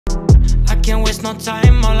can't waste no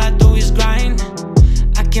time, all I do is grind.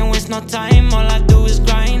 I can't waste no time, all I do is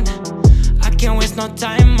grind. I can't waste no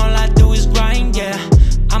time, all I do is grind, yeah.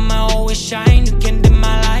 I'ma always shine, you can dim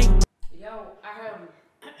my light. Yo,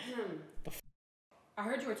 I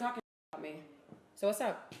heard you were talking about me. So what's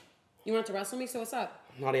up? You wanted to wrestle me, so what's up?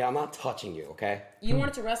 Nadia, I'm not touching you, okay? You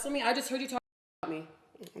wanted to wrestle me? I just heard you talking about me.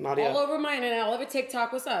 Nadia. All over my internet, all over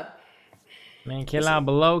TikTok, what's up? Man, kill out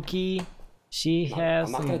below key. She has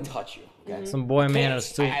I'm not gonna touch you, okay? some boy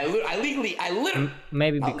manners too. I literally.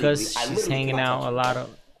 Maybe because she's hanging out a lot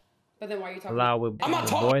But then why are you talking? a lot with I'm not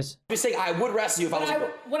talking. boys. I'm just saying I would wrestle you if I was a girl.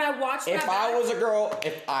 When I watched If that I was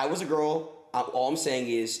a girl, all I'm saying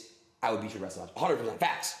is I would beat your wrestling match. 100%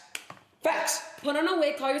 facts. Facts. put on a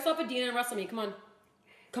wig, call yourself a Adin and wrestle me. Come on.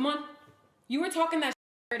 Come on. You were talking that shit,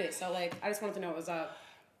 I heard it, so like I just wanted to know what was up.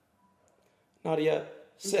 Nadia,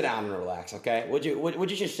 sit down and relax, okay? Would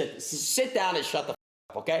you just sit down and shut the f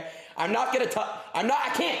up, okay? I'm not gonna touch. I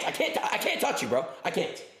can't touch you, bro. I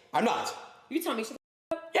can't. I'm not. You tell me shut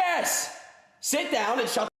the up? Yes. Sit down and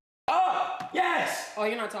shut the f up. Yes. Oh,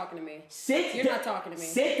 you're not talking to me. You're not talking to me.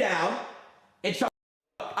 Sit down and shut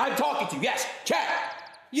the f up. I'm talking to you. Yes. Chat.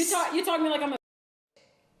 You talk to me like I'm a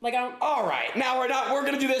like I don't. All right. Now we're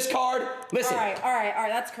gonna do this card. Listen. All right.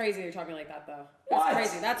 That's crazy. You're talking like that though. That's What?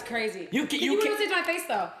 crazy. That's crazy. You can't say to my face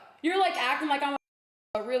though. You're like acting like I'm a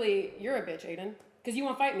but really you're a bitch, Adin. Because you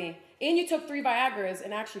won't fight me. And you took 3 Viagra's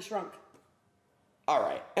and actually shrunk. All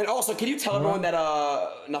right. And also, can you tell everyone that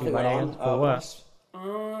nothing went on? For what?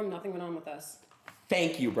 Nothing went on with us.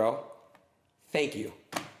 Thank you, bro. Thank you.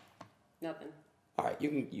 Nothing. All right.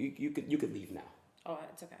 You could leave now. Oh,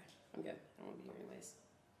 it's okay. I'm good. I don't want to be here anyways.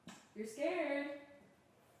 You're scared.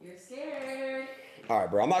 You're scared. All right,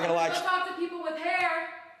 bro. I'm not gonna lie. Go talk to people with hair.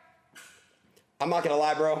 I'm not gonna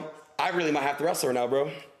lie, bro. I really might have to wrestle her now,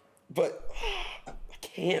 bro. But I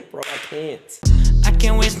can't, bro. I can't. I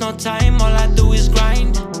can't waste no time, all I do is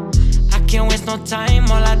grind. I can't waste no time,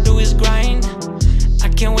 all I do is grind. I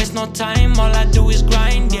can't waste no time, all I do is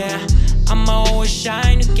grind, yeah. I'ma always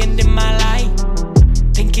shine, you can dim my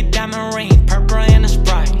light. Pinky diamond ring, purple and a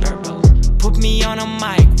Sprite. Put me on a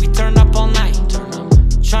mic, we turned up all night.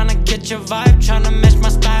 Tryna catch your vibe, tryna match my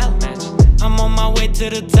style. I'm on my way to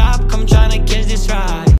the top, come tryna catch this ride.